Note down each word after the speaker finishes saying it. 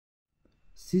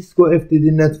Cisco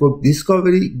FTD Network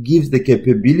Discovery gives the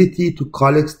capability to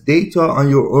collect data on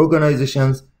your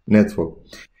organization's network.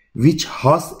 Which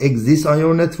host exists on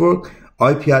your network,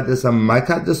 IP address and MAC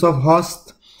address of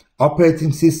host,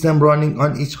 operating system running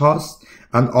on each host,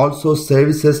 and also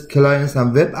services, clients,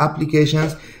 and web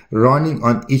applications running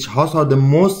on each host are the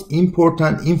most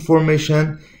important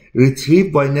information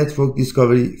retrieved by Network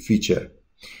Discovery feature.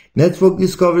 Network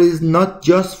Discovery is not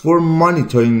just for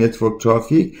monitoring network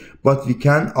traffic, but we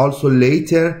can also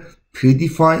later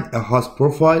predefine a host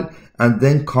profile and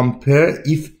then compare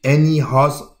if any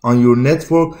hosts on your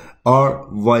network are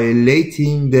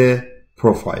violating the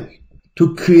profile.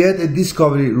 To create a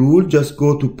discovery rule, just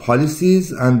go to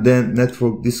policies and then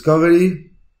network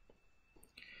discovery.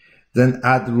 Then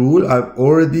add rule. I've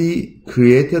already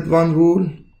created one rule.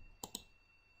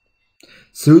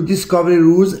 Through discovery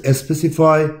rules,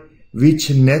 specify which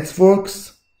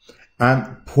networks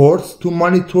and ports to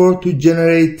monitor to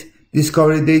generate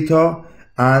discovery data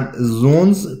and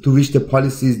zones to which the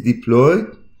policy is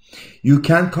deployed. You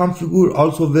can configure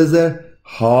also whether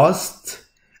host,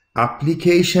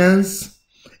 applications,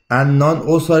 and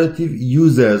non-authoritative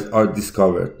users are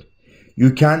discovered.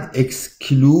 You can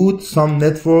exclude some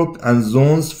network and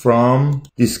zones from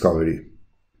discovery.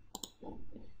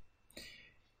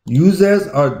 Users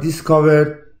are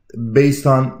discovered based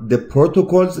on the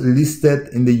protocols listed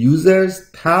in the Users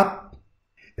tab.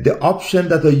 The option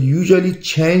that are usually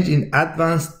changed in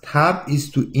Advanced tab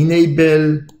is to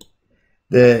enable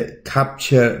the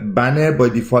capture banner. By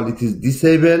default it is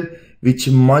disabled, which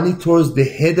monitors the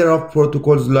header of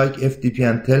protocols like FTP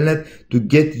and Telnet to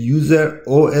get user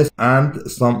OS and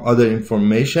some other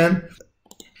information.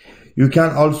 You can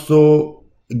also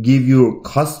give your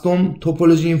custom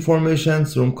topology information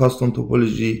from custom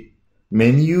topology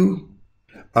menu.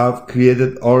 I've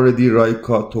created already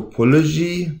Rika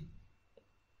topology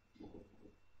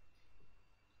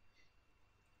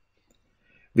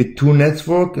with two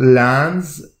network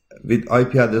LANs with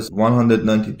IP address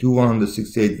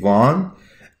 192.168.1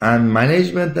 and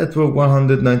management network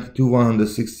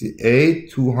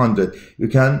 192.168.200. You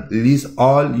can list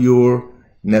all your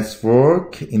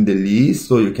network in the list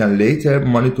so you can later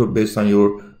monitor based on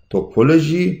your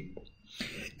topology.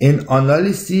 In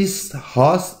analysis,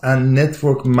 host and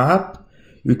network map,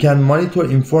 you can monitor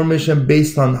information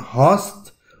based on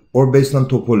host or based on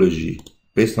topology.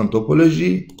 Based on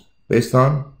topology, based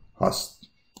on host.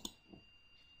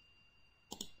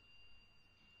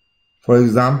 For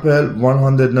example,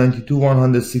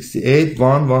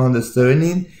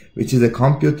 192.168.1.117, which is a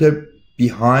computer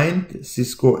behind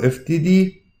Cisco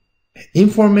FTD.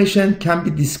 Information can be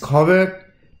discovered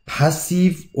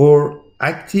passive or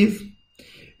active.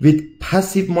 With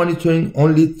passive monitoring,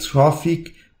 only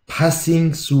traffic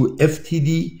passing through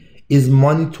FTD is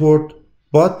monitored,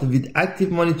 but with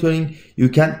active monitoring, you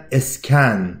can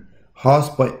scan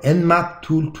host by Nmap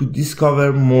tool to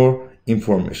discover more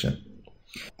information.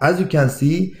 As you can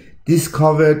see,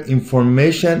 discovered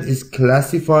information is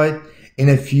classified in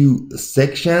a few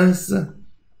sections.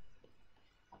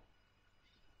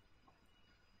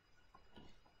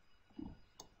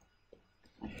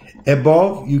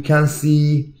 Above, you can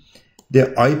see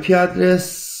the IP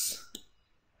address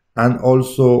and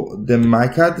also the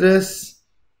MAC address.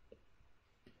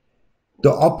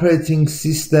 The operating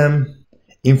system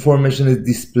information is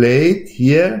displayed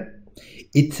here.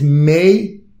 It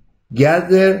may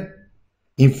gather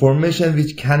information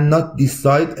which cannot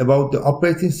decide about the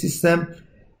operating system,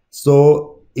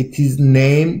 so it is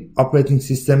named operating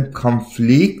system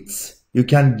conflicts. You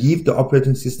can give the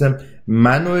operating system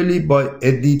manually by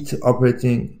edit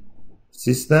operating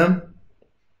system.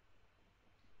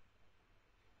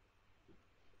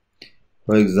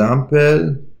 For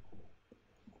example,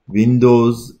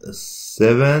 Windows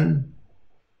 7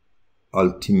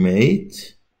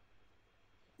 Ultimate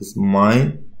is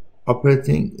my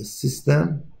operating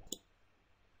system,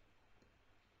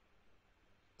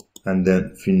 and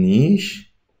then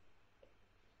finish.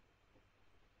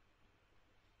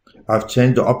 I've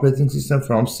changed the operating system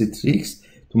from Citrix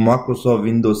to Microsoft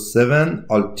Windows 7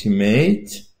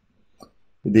 Ultimate.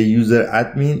 With the user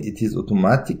admin, it is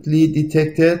automatically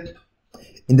detected.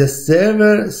 In the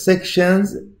server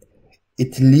sections,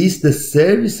 it lists the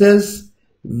services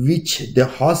which the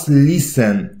host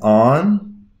listen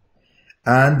on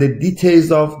and the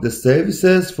details of the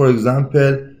services. For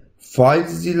example,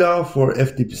 FileZilla for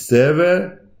FTP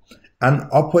server and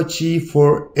Apache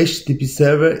for HTTP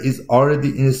server is already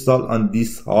installed on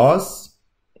this host.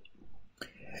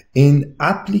 In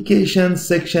application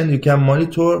section, you can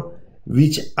monitor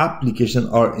which applications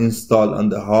are installed on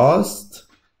the host.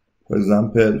 For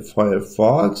example,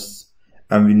 Firefox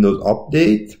and Windows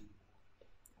Update.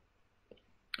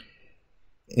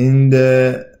 In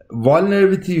the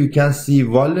vulnerability, you can see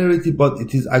vulnerability, but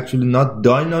it is actually not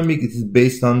dynamic. It is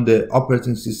based on the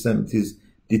operating system. It is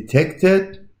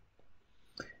detected,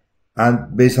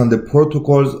 and based on the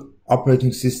protocols,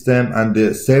 operating system, and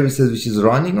the services which is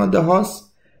running on the host.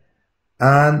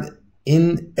 And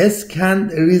in scan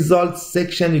results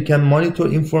section, you can monitor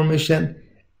information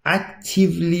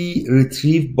actively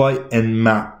retrieved by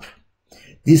Nmap.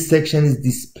 This section is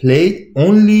displayed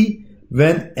only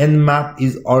when Nmap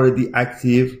is already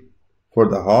active for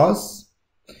the host.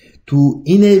 To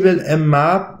enable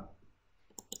Nmap,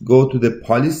 go to the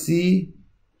policy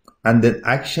and then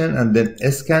action and then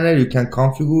scanner. You can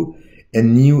configure a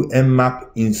new Nmap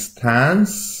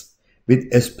instance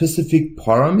with specific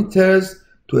parameters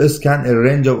to scan a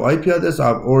range of IP addresses.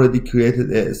 I've already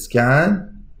created a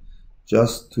scan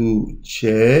just to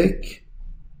check.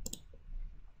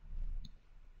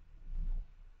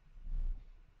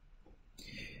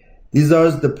 These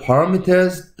are the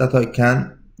parameters that I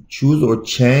can choose or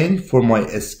change for my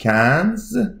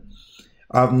scans.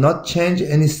 I've not changed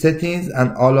any settings,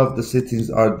 and all of the settings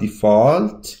are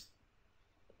default.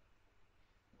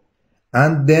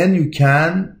 And then you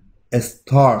can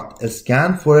start a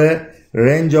scan for a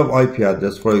range of IP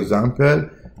address. For example,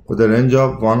 for the range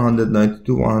of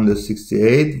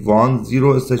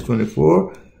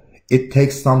 192.168.10/24, it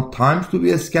takes some time to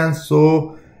be scanned.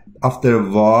 So after a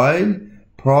while,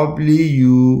 probably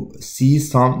you see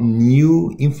some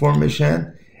new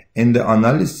information in the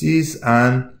analysis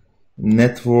and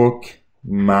network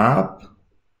map.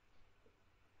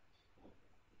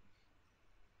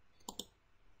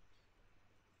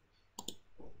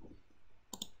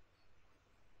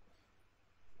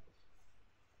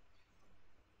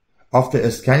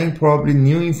 After scanning, probably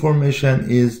new information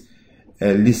is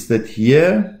listed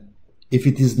here. If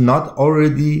it is not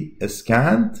already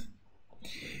scanned,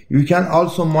 you can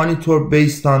also monitor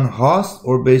based on host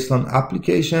or based on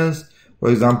applications. For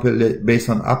example, based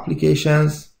on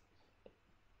applications,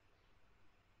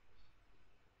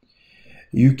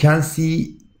 you can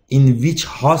see in which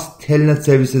host telnet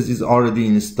services is already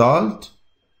installed.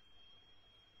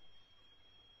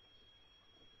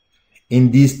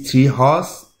 In these three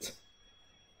hosts,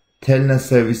 telnet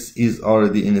service is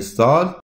already installed.